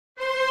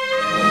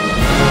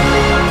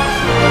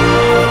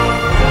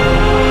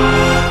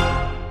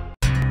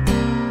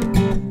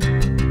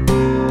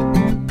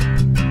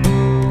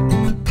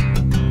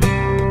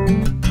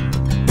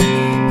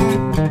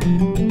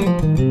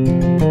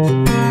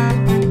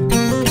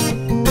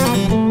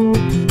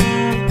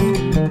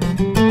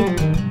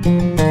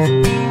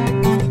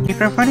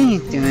Creeper, what are you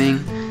doing?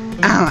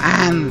 Oh,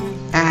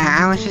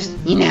 I was just,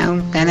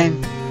 gonna...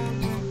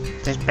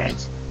 There's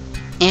birds.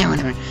 Yeah,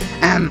 whatever.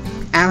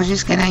 I was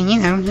just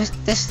gonna, just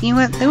to see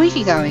what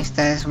Luigi always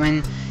does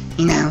when,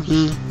 he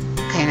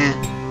kinda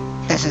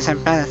does his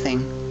umbrella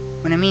thing.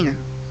 What I mean,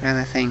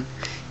 umbrella thing.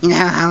 You know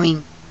how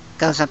he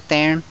goes up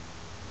there?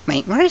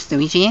 Wait, where is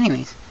Luigi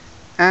anyways?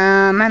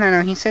 I don't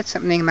know, he said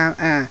something about,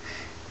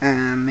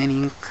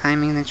 maybe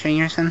climbing the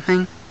tree or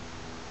something.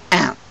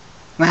 Oh,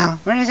 well,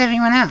 where is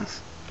everyone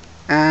else?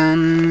 I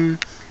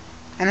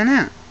don't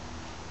know.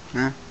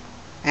 Well,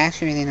 I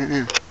actually really don't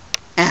know.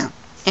 Oh,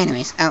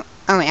 anyways, wait,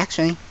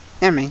 actually,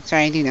 never mind,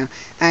 sorry, I do know.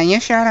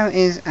 Yoshiro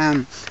is,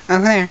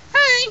 over there.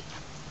 Hi!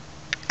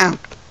 Oh,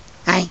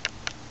 hi.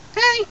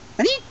 Hi,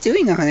 what are you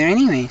doing over there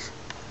anyways?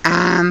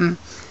 I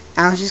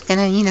was just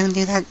gonna,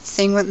 do that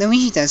thing what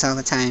Luigi does all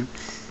the time.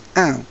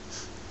 Oh.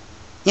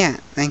 Yeah,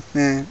 like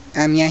the,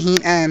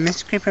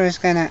 Mr. Creeper was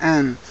gonna,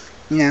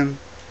 go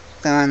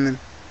on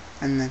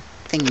the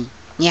thingy.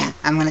 Yeah,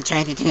 I'm gonna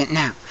try to do it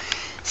now.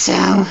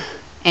 So,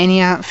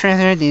 without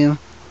further ado,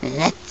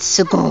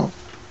 let's go.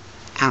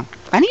 Ow.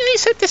 Why do you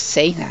always have to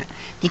say that?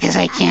 Because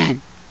I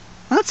can.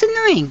 Well, it's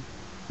annoying.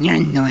 You're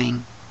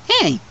annoying.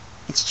 Hey,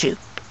 it's true.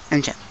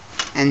 I'm joking.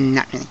 And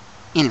not really.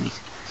 Anyways.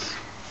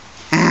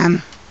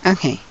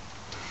 Okay.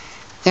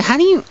 So how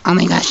do you... Oh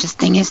my gosh, this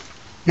thing is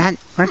not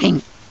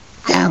working.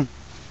 Go.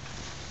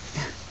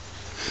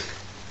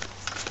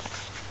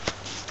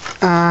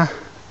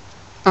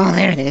 Oh,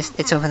 there it is.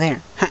 It's over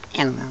there.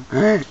 Hello.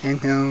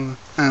 And go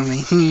over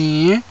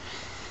here.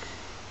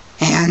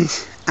 And,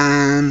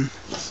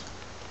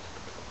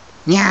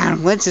 yeah, our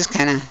woods is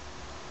kind of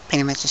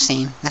pretty much the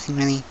same. Nothing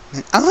really...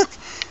 Oh, look!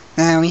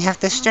 We have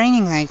the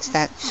straining lights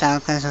that fell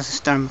because there was a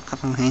storm a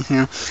couple of days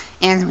ago.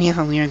 And we have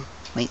a weird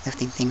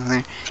weightlifting thing over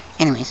there.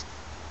 Anyways.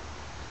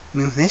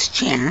 Move this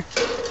chair.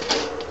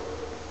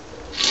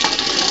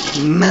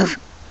 Move.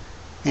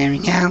 There we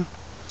go.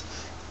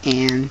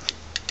 And...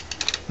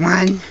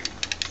 1,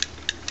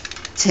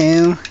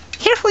 2...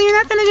 Careful, you're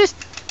not gonna just...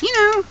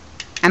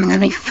 I'm gonna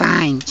be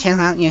fine. Chill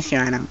out,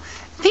 Yoshiro.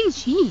 Hey,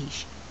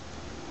 jeez.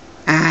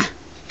 I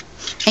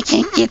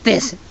can't get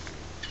this.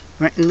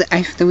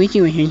 If Luigi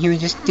were here, he would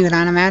just do it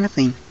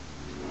automatically.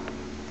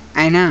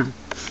 I know.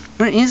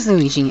 Where is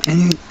Luigi?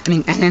 I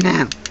don't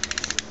know.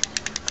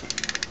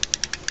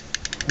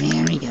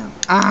 There we go.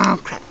 Oh,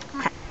 crap.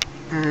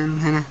 I'm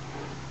gonna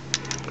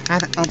try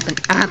to open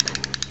up.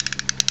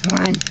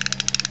 1.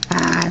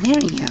 There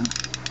we go.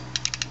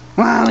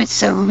 Whoa, it's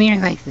so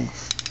weird like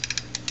this.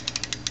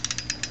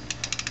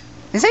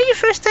 Is that your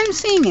first time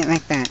seeing it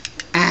like that?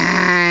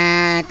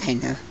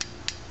 Kind of.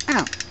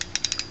 Oh.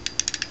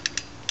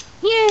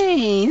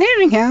 Yay, there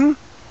we go.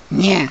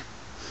 Yeah.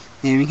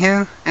 There we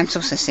go. I'm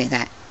supposed to say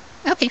that.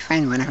 Okay,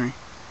 fine, whatever.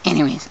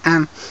 Anyways,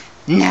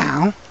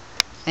 now,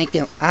 I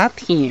go up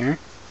here,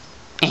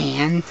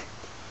 and,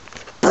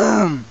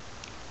 boom!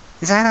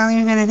 Is that all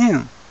you're gonna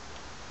do?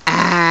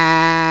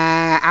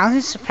 I'll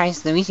just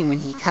surprise Luigi when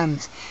he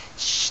comes.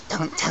 Shh,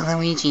 don't tell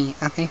Luigi.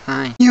 Okay,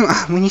 fine.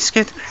 When you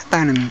scared the crap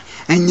out of me.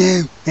 I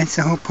know, that's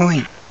the whole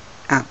point.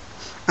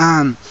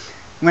 Oh,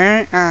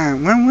 where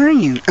were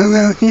you? Oh,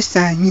 well, just,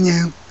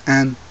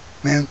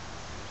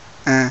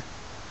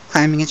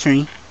 climbing a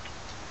tree.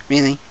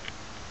 Really?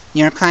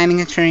 You're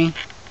climbing a tree?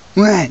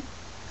 What?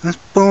 I was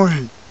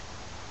bored.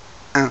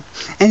 Oh,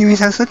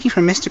 anyways, I was looking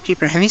for Mr.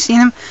 Creeper. Have you seen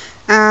him?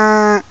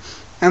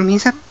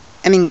 He's up,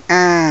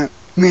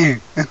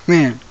 where?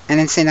 Where? I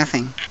didn't say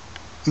nothing.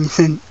 And you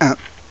said up.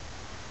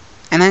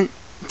 I meant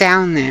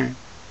down there.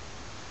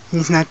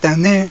 He's not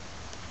down there.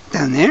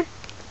 Down there?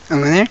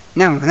 Over there?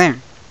 No, over there.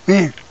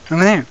 Where?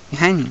 Over there.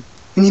 Behind me.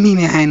 What do you mean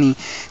behind me?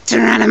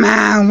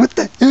 Geronimo! What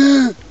the?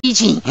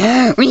 Luigi!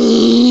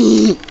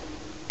 Wee!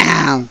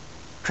 Ow!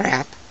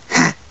 Crap.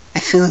 Ha! I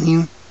fooled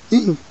you.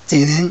 You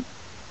didn't.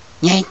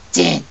 Yeah, I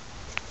did.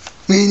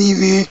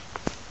 Whatever.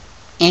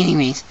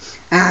 Anyways,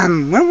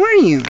 where were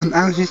you?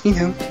 I was just,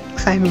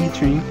 climbing a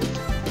tree.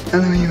 Oh,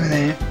 look, you were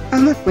there. Oh,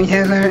 look, we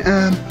have our,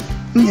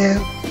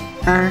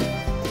 our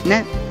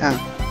net. Oh,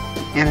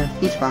 and our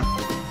beach ball.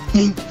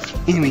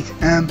 Anyways,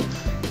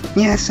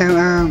 yeah, so,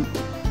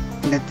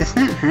 that does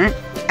not hurt.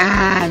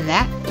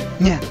 That?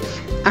 Yeah.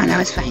 Oh, no,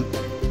 it's fine.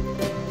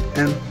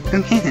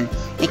 Okay then.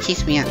 It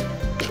keeps me up.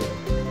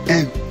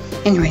 Oh,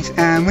 anyways, what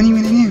are you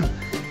gonna do?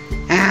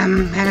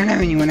 I don't know,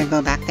 you wanna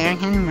go back there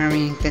again, where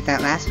we did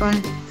that last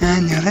one?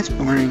 No, that's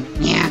boring.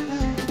 Yeah.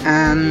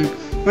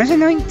 Where's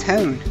Annoying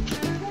Toad?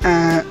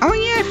 Oh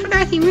yeah, I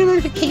forgot he went on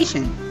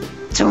vacation.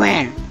 To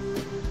where?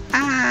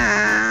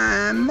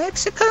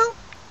 Mexico?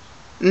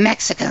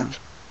 Mexico.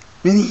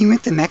 Really, he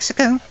went to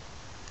Mexico?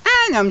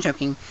 No, I'm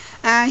joking.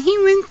 He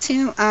went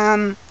to,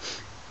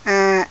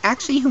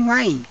 actually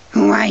Hawaii.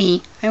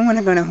 Hawaii? I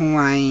wanna go to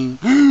Hawaii.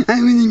 I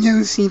wanna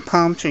go see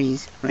palm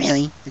trees.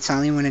 Really? That's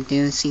all you wanna do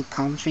is see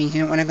palm trees?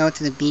 You don't wanna go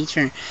to the beach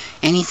or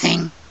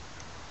anything?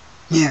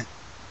 Yeah.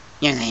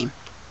 You're lame.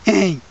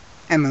 Hey,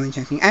 I'm only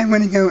joking. I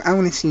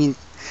wanna see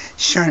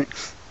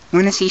sharks. I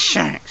wanna see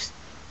sharks.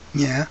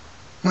 Yeah?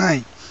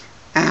 Why?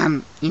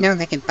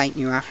 They could bite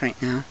you off right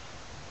now.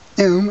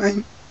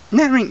 No,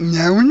 not right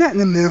now. We're not in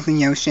the middle of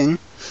the ocean.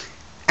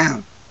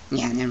 Oh,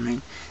 yeah, never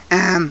mind.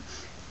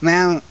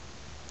 Well,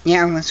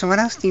 yeah, well, so what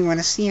else do you want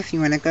to see if you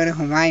want to go to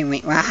Hawaii?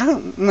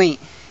 Wait,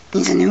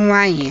 he's in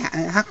Hawaii.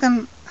 How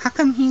come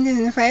he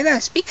didn't invite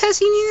us? Because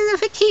he needed a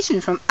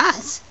vacation from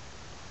us.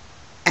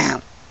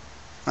 Ow.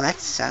 Well, that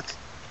sucks.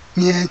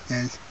 Yeah, it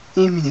does.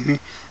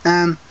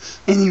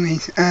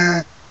 Anyways,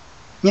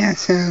 yeah,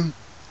 so,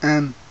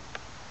 well,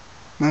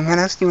 what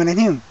else do you want to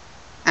do?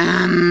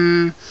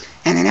 I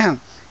don't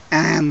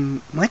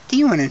know. What do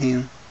you want to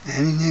do? I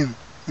don't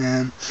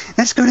know.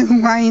 Let's go to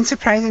Hawaii and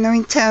surprise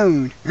annoying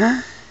Toad.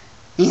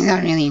 He's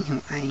not really in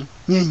Hawaii.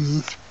 Yeah, he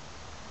is.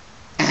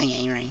 Oh, yeah,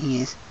 you're right,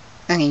 he is.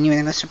 Okay, you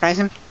wanna go surprise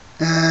him?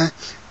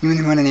 You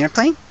wanna go on an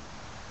airplane?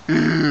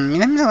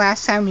 Remember the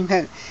last time we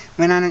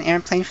went on an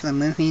airplane for the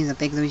movie, the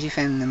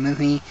Bigluigifan, the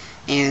movie,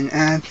 and,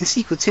 the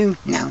sequel too?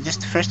 No,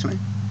 just the first one.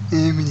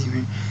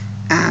 Whatever.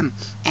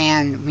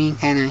 And we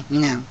kinda,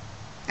 you know,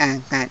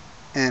 got,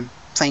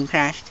 plane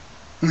crashed.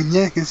 Well,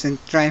 yeah, because the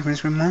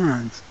drivers were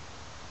morons.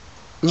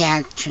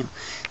 Yeah, true.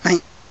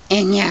 But,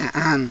 and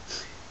yeah,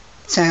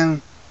 so,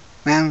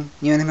 well,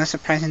 you wanna go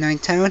surprise annoying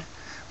Toad?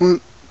 Well,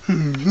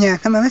 yeah,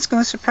 come on, let's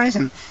go surprise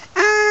him.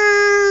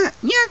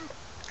 Yeah,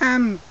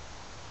 I'm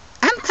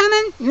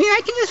coming. I mean,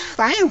 I can just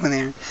fly over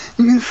there.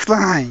 You can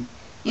fly.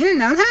 You didn't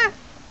know that?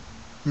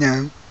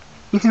 No.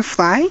 You can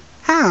fly?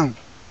 How?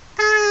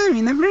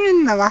 Remember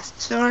in The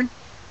Lost Sword?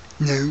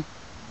 No.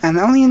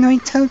 Only annoying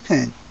Toad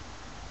could.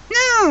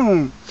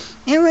 No!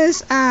 It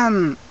was,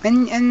 in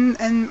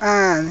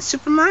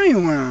Super Mario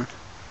World.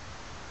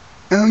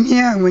 Oh,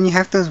 yeah, when you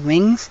have those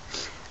wings?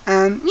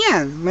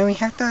 Yeah, when we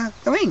have the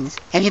wings.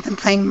 Have you been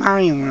playing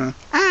Mario World?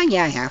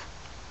 Yeah, I have.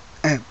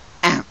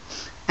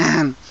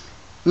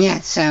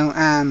 Yeah, so,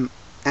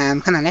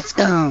 come on, let's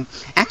go.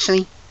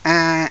 Actually,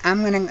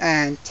 I'm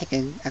gonna, take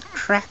a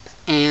crap,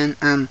 and,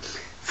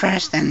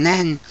 first, and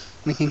then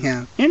we can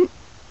go.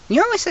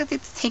 You always like to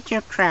take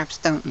your craps,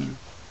 don't you?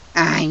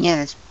 Yeah,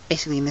 that's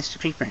basically Mr.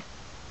 Creeper.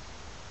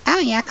 Oh,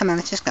 yeah, come on,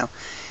 let's just go.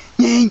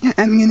 Yay,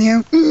 I'm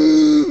gonna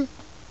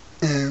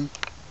go.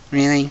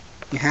 Really?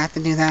 You have to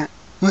do that?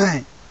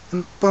 What?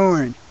 I'm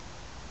bored.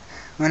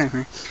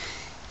 Whatever.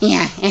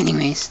 Yeah,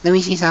 anyways,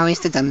 Luigi's always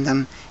the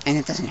dum-dum, and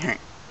it doesn't hurt.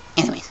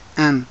 Anyways,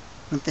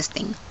 with this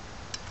thing.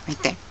 Right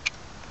there.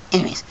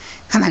 Anyways,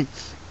 come on.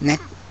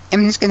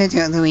 I'm just gonna do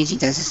what Luigi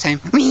does this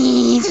time.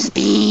 Whee! Just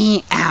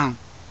be! Ow!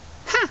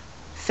 Ha!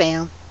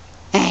 Failed.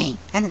 Hey,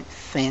 I didn't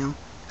fail.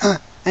 Huh,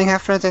 I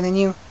got further than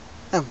you.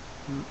 Oh,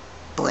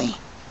 boy.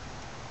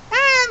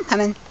 I'm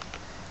coming.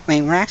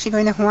 Wait, we're actually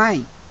going to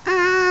Hawaii.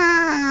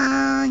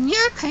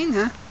 Yeah,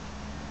 kinda.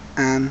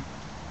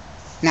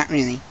 Not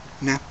really.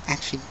 Not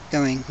actually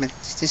going, but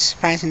it's just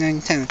surprising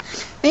annoying Toad.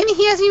 Maybe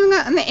he hasn't even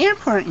gotten the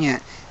airport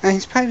yet.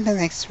 It's probably been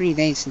like 3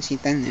 days since he's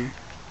been there.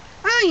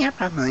 Oh, yeah,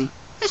 probably.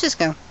 Let's just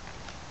go.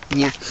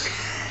 Yeah.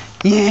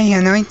 Yeah,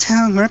 annoying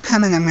Toad, we're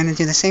coming. I'm gonna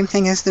do the same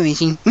thing as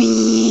Luigi.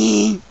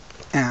 Whee!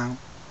 Oh.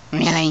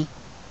 Really?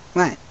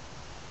 What?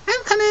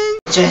 I'm coming!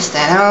 Just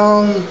that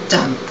old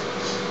dump.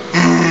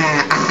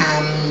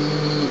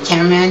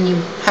 Cameraman,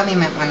 you probably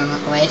might want to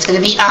look away. It's gonna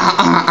be,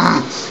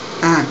 that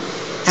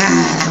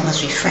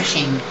was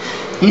refreshing.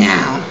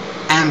 Now,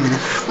 I'm gonna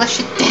flush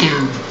it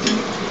down.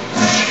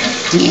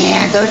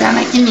 Yeah, go down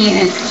like you mean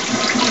it.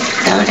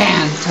 Go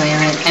down,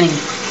 toilet. I mean,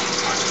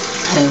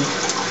 poo.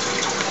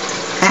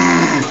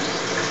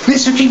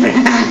 Mr. Creeper,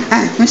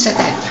 who said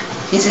that?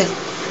 Is it,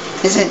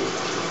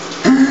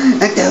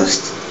 a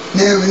ghost?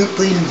 No, I don't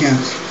believe in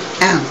ghosts.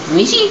 Oh,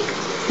 Luigi?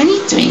 What are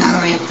you doing all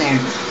the way up there?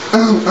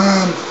 Oh,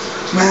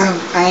 well,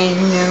 I,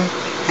 you know,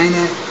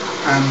 kinda,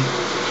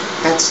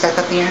 got stuck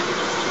up there.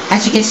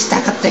 How'd you get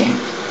stuck up there?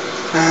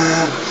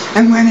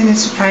 I wanted to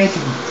surprise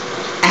him.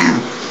 Ow.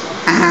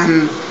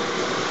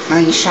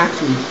 Well, you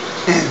shocked me.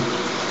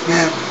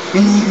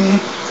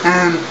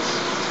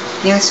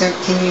 Yeah, so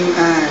can you,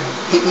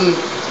 hit me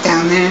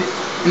down there?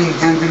 I mean,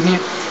 down from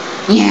here?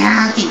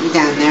 Yeah, I'll get you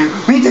down there.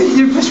 Wait, don't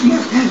you push me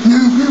off. No,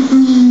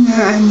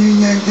 I knew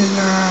you could,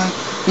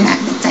 you're not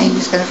gonna tell, you're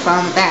just gonna fall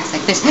in the bath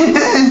like this.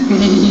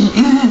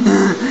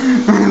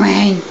 Run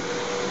away.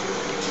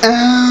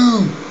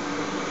 Oh,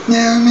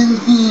 now I'm in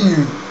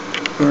here.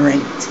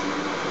 Great.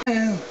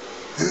 Oh,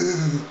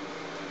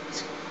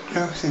 it's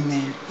gross in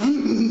there.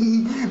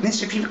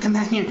 Mr. Creeper, come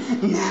out here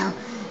now.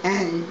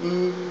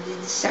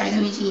 Sorry,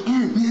 Luigi.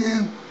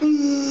 No.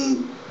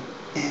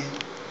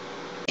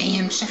 I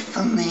am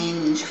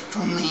shuffling.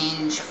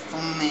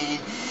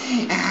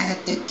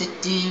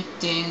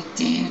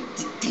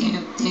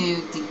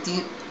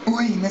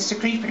 Oi, Mr.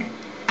 Creeper.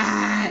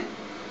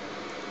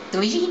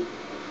 Luigi?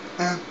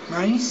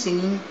 Are you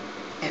singing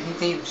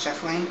everything I'm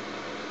shuffling?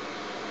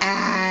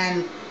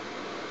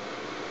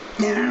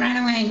 Never run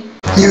away.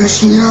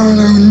 Yoshino,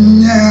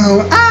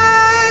 no.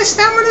 It's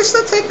not what this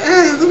looks like,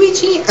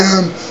 Luigi.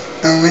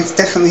 Oh, it's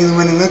definitely the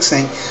one it looks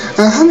like.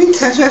 How many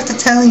times do I have to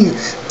tell you?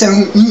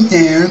 Don't you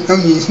dare go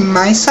using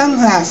my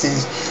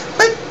sunglasses.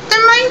 But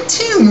they're mine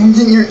too. Don't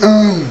get your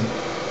own.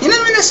 You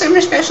never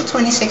Summer Special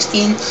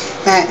 2016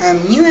 that,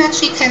 you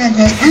actually kind of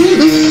just...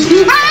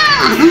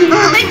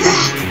 like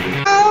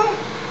that! Oh,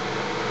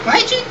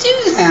 why'd you do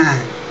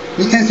that?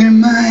 Because they're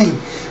mine.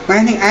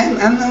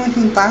 I'm the one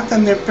who bought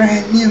them, they're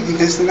brand new,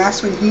 because the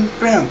last one you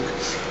broke.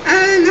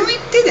 No I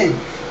didn't.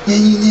 Yeah,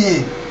 you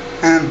did.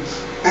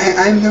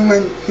 I'm the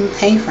one who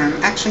paid for them.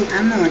 Actually,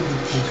 I'm the one who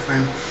paid for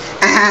them.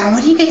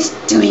 What are you guys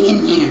doing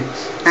in here?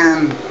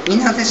 You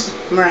know, this is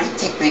where I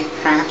take my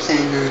craps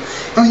and,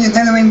 oh yeah,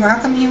 by the way,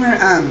 welcome you were,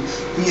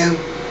 you know,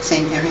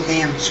 saying every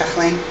day I'm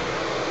shuffling.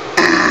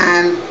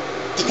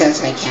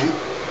 Because I can.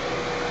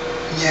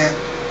 Yeah,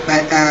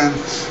 but,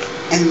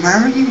 and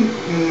why were you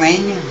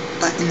laying your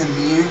butt in the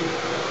mirror?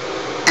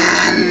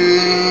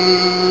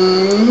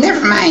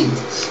 Never mind.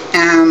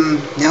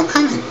 No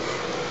comment.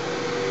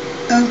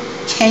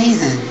 Okay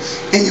then.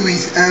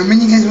 Anyways, what do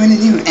you guys want to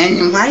do?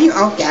 And why are you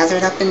all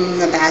gathered up in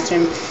the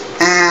bathroom?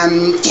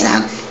 Get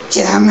out,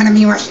 I'm gonna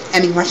be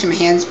washing my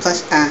hands,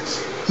 plus,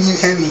 you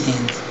have any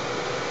hands.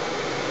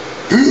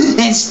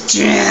 It's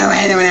true,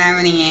 I don't have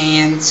any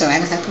hands, so I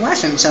don't have to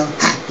wash them, so,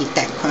 eat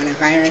that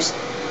coronavirus.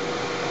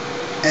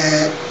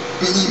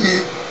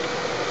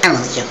 I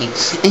was joking.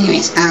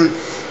 Anyways,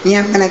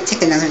 yeah, I'm gonna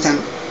take another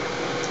dump.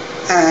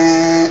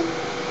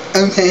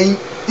 Okay.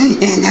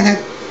 Another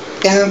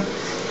dump.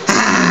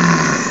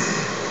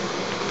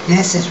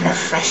 This is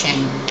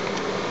refreshing.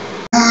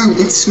 Oh,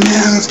 it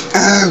smells.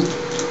 Oh,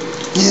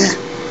 yeah.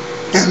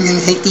 I'm gonna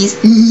take these.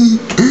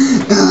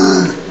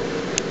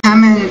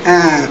 Come in,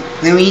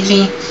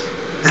 Luigi.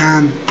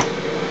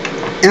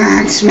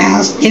 It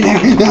smells. Get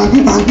out.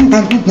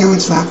 No,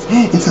 it's locked.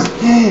 It's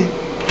locked.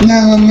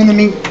 No, I'm gonna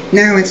make.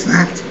 No, it's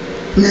locked.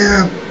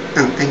 No.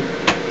 Oh,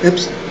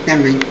 oops.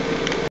 Never mind.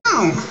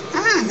 Oh,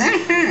 that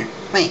hurt.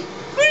 Wait,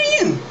 who are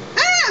you?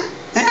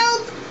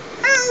 Help!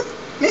 Help!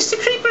 Mr.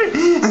 Creeper!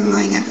 I'm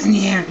going up in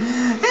the air.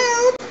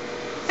 Help!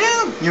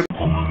 Help! You're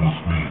coming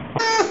with me.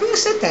 Who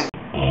said that?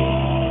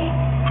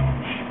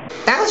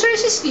 Bowser,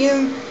 is this you?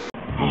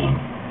 No,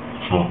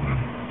 it's not me.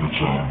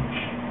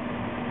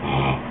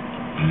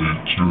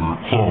 It's your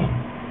clone.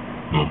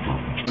 No,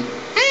 perfect.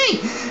 Hey!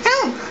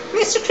 Help!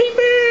 Mr.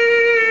 Creeper!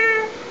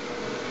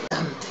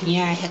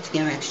 Yeah, I had to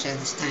go extra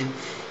this time.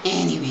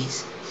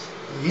 Anyways,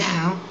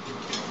 now,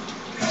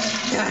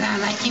 go down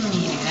like you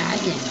mean it, I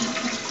did.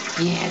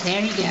 Yeah,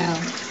 there you go.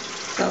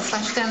 Go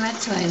flush down that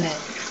toilet.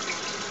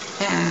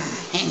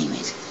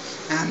 Anyways,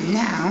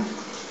 now,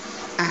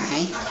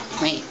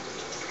 wait,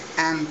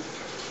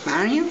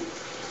 Mario?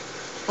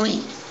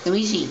 Wait,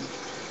 Luigi,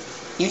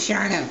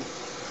 Yoshiado.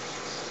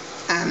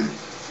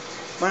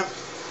 Well,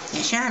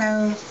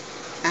 Yoshiado.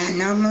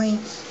 Normally,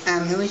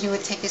 Luigi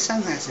would take his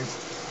sunglasses.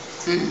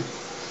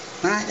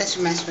 Well, I guess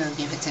we might as well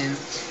give it to him.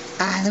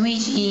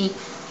 Luigi,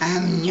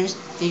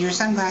 your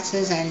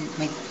sunglasses, and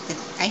wait, did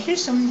I hear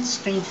someone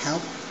scream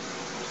help?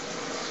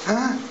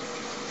 Huh?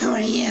 Who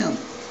are you?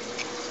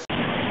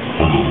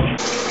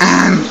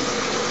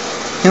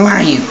 Who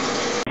are you?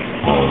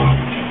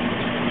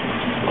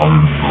 I'm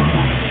nobody.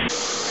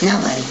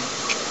 Nobody.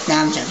 No,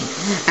 I'm joking.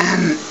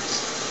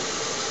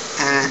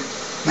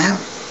 Well,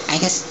 I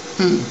guess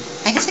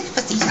I could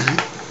put these on.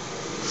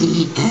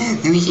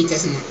 Luigi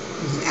doesn't,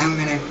 I'm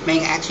gonna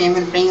bring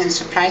and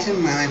surprise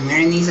him while I'm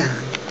wearing these on.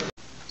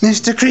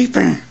 Mr.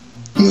 Creeper,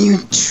 you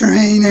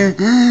traitor!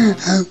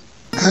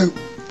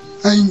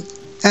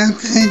 How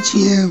could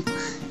you?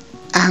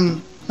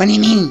 What do you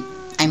mean?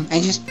 I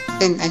just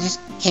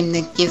came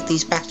to give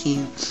these back to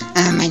you.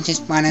 I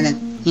just wanted to,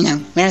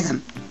 wear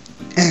them.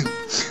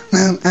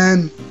 Oh,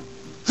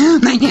 well,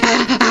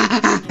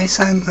 my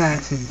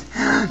sunglasses.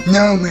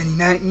 Nobody,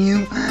 not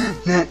you.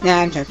 No,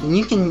 I'm joking.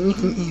 You can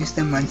use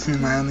them once in a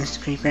while, Mr.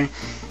 Creeper.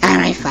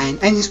 Alright, fine.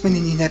 I just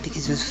wanted to do that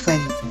because it was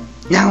funny.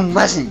 No, it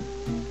wasn't.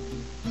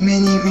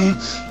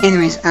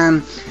 Anyways,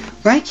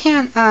 why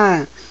can't,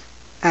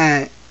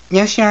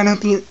 Yoshiado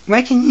be,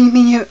 why can't you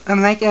be,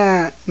 like,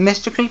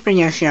 Mr. Creeper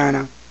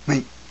Yoshiado?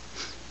 Wait,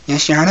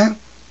 Yoshiado?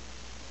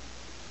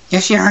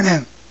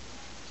 Yoshiado!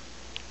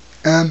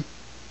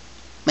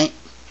 Wait,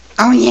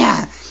 oh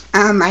yeah!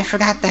 I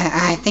forgot that,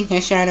 I think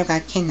Yoshiado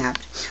got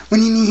kidnapped. What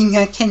do you mean he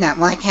got kidnapped?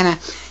 Well, I kinda,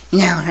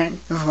 heard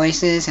the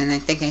voices, and I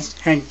think I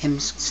heard him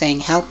saying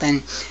help,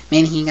 and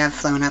maybe he got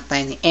flown up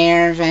by the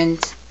air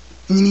vent.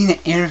 What do you mean the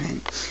air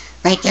vent?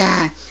 Like,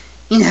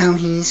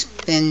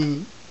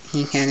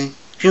 he kinda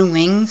grew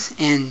wings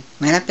and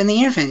went up in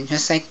the air vent,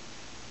 just like,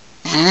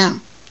 I don't know,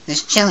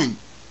 just chilling.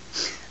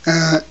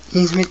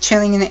 He's been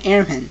chilling in the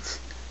air vents.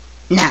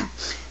 No,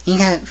 he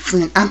got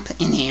flown up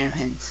in the air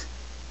vents.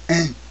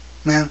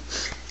 Well,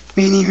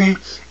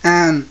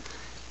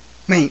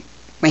 wait,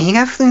 he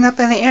got flown up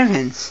by the air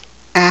vents?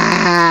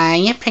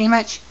 Yeah, pretty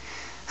much.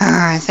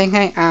 I think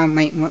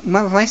wait,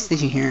 what voice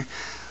did you hear?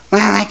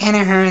 Well, I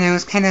kinda heard it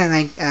was kinda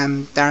like,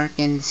 dark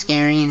and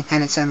scary and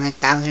kinda sounded like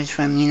Bowser's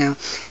from, the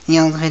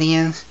old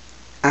videos.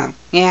 Oh,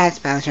 yeah, it's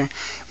Bowser.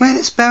 Why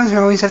does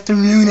Bowser always have to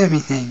ruin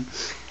everything?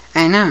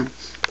 I know.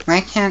 Why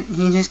can't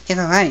he just get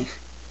a life?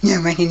 Yeah,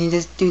 why can't he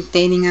just do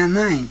dating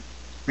online?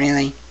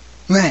 Really?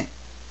 What?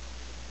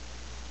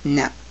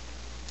 No.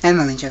 I'm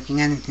only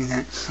joking, I didn't do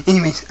that.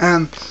 Anyways,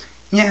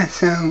 yeah,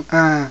 so,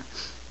 well,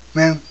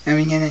 are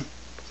we gonna,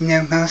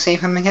 go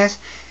save him, I guess?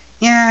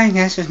 Yeah, I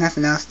guess there's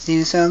nothing else to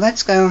do, so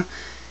let's go,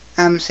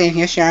 save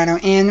Yoshiharu,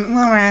 and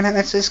while we're at it,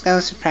 let's just go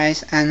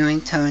surprise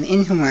Annoying Toad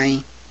in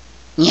Hawaii.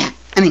 Yeah,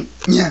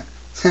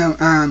 so,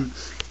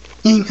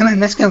 yeah, come on,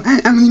 let's go.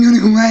 I'm gonna go to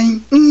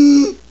Hawaii.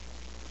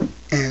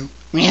 Oh,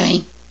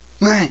 really?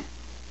 What?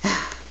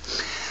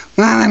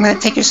 Well, I'm gonna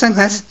take your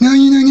sunglasses. No,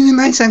 you're not getting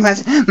my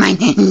sunglasses. Mine.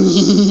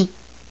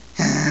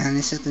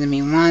 This is gonna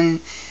be one.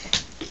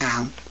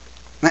 Ow.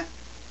 What?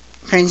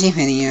 Cringy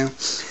video.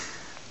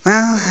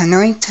 Well,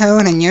 Annoying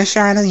Toad and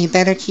Yoshiharu, you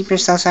better keep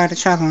yourselves out of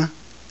trouble.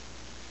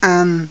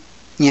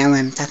 Yeah, well,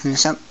 I'm talking to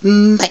myself.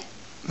 But,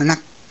 well,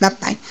 not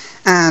bye.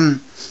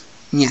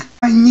 Yeah.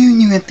 I knew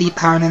you would be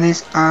part of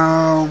this.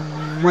 Oh,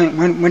 wait,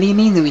 what do you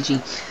mean,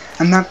 Luigi?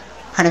 I'm not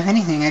part of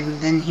anything.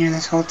 I've been here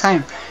this whole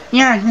time.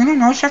 Yeah, you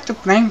don't always have to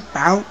blame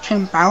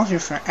Tim Bowser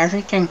for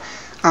everything.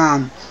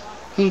 I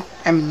mean,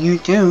 you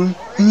do.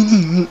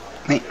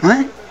 Wait,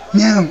 what?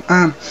 No,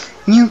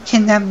 you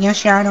kidnapped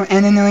Yoshiharu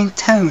and Annoying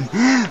Toad.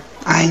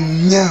 I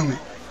know it.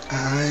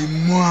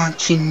 I'm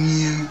watching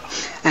you.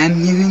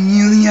 I'm giving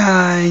you the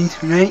eyes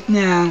right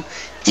now.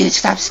 Dude,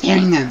 stop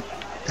scaring them.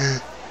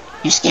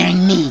 You're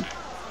scaring me.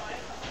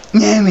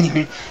 Yeah,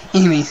 whatever.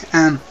 Anyways,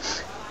 I'm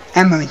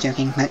only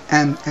joking, but,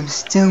 I'm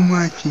still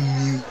watching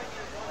you.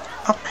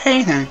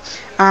 Okay then.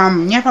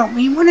 Yeah, but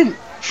we wouldn't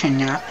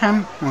kidnap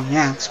him. Well,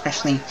 yeah,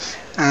 especially,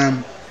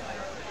 well,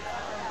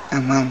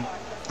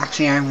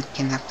 actually I would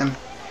kidnap them.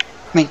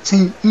 Wait, so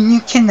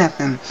you kidnap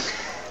them.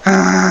 Do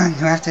I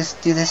have to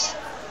do this?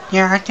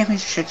 Yeah, I think we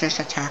should just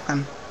attack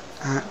them.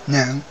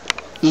 No.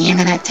 You're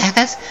gonna attack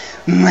us?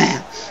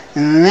 Well,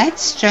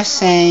 let's just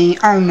say,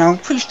 oh no,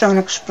 please don't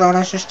explode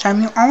us this time.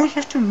 You always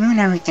have to ruin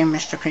everything,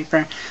 Mr.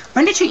 Creeper.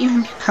 When did you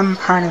even become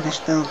part of this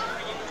little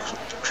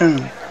crew?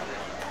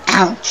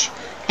 Ouch.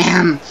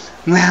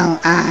 Well,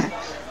 I've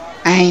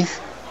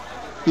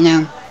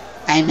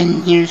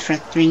been here for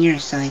 3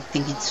 years, so I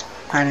think it's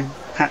partly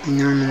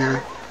normal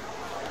now.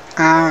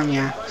 Oh,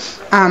 yeah.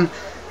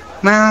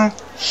 Well,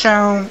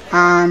 so,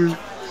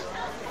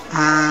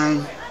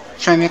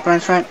 should I make one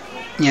for it?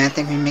 Yeah, I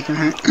think we make him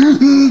hurt.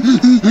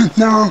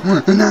 No.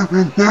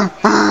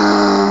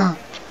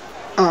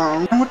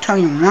 Oh, I will tell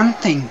you one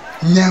thing.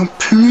 Now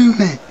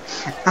prove it.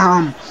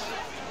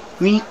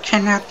 We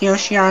kidnapped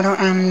Yoshiharu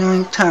and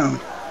Annoying Toad.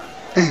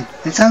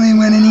 That's all we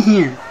wanted to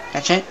hear.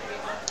 That's it?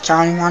 That's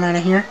all you wanted to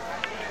hear?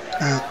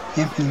 Yeah,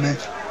 pretty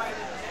much.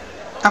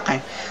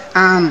 Okay.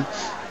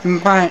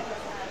 But,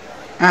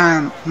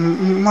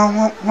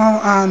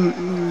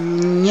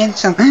 yeah,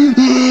 so,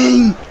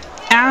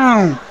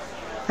 ow!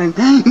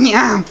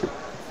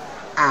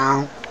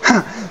 Ow.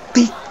 Huh,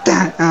 beat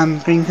that,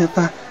 Green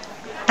Koopa.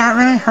 That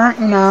really hurt,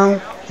 you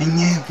know. And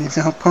yeah, that's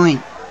the whole point.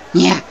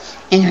 Yeah,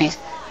 anyways,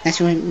 that's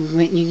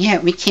what you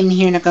get. We came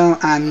here to go,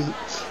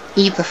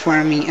 eat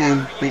before we,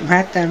 wait, we're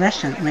at the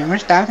restaurant. Wait,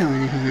 where's Doggo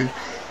in here?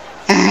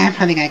 I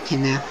probably got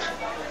kidnapped.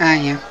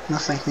 Yeah,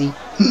 most likely.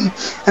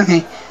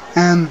 Okay,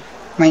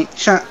 wait,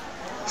 so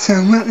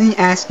let me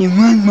ask you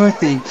one more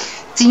thing.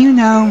 Do you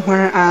know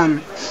where,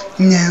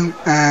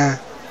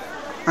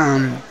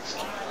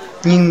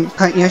 you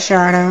put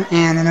Yoshiharu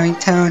and Annoying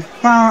Toad?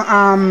 Well,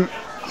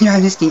 yeah,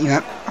 I'll just get you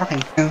up. Okay,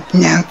 so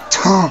now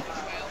talk.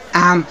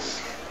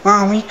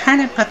 Well, we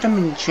kind of put them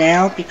in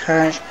jail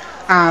because,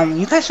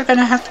 you guys are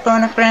gonna have to go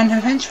on a grand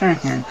adventure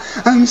again.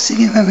 I'm sick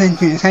of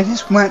adventures. I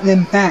just want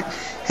them back.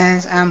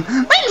 As, why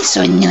are you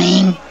so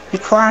annoying? Be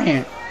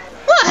quiet.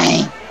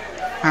 Why?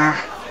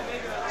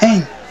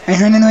 Hey, I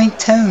heard Annoying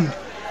Toad.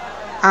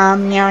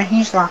 Yeah,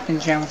 he's locked in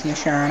jail with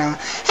Yoshiharu.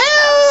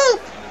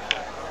 Help!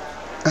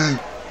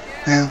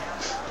 Well,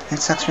 that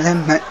sucks for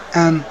them, but,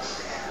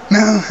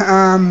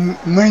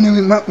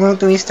 what world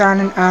do we start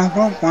in?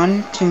 World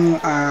 1 to,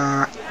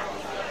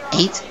 8,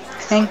 I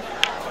think?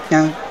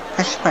 No,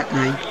 that's part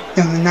 9.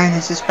 No, the 9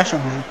 is a special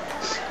one.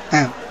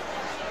 Oh.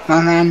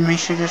 Well then, we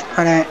should just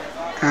put it,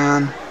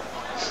 10.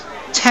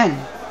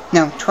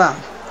 No, 12.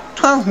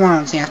 12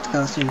 worlds you have to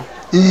go through.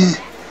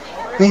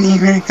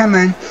 Whatever, come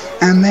on.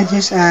 Let's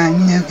just,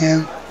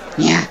 go.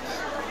 Yeah.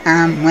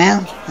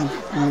 Well,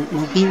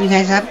 we'll beat you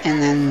guys up,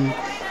 and then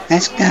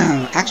let's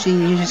go.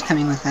 Actually, you're just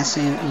coming with us,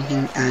 so you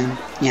can,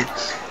 yeah.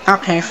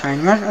 Okay,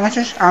 fine. Let's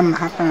just,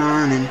 hop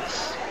on, and,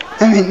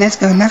 alright, let's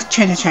go. Enough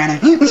chitter-chatter.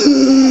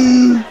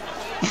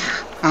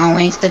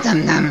 Always the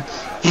dum-dum.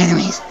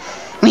 Anyways,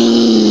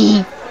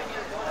 wee!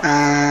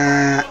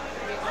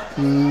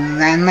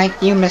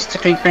 Unlike you, Mr.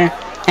 Creeper.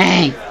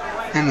 Hey!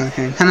 I'm over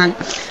here. Come on.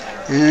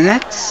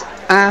 Let's,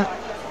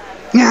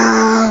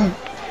 no!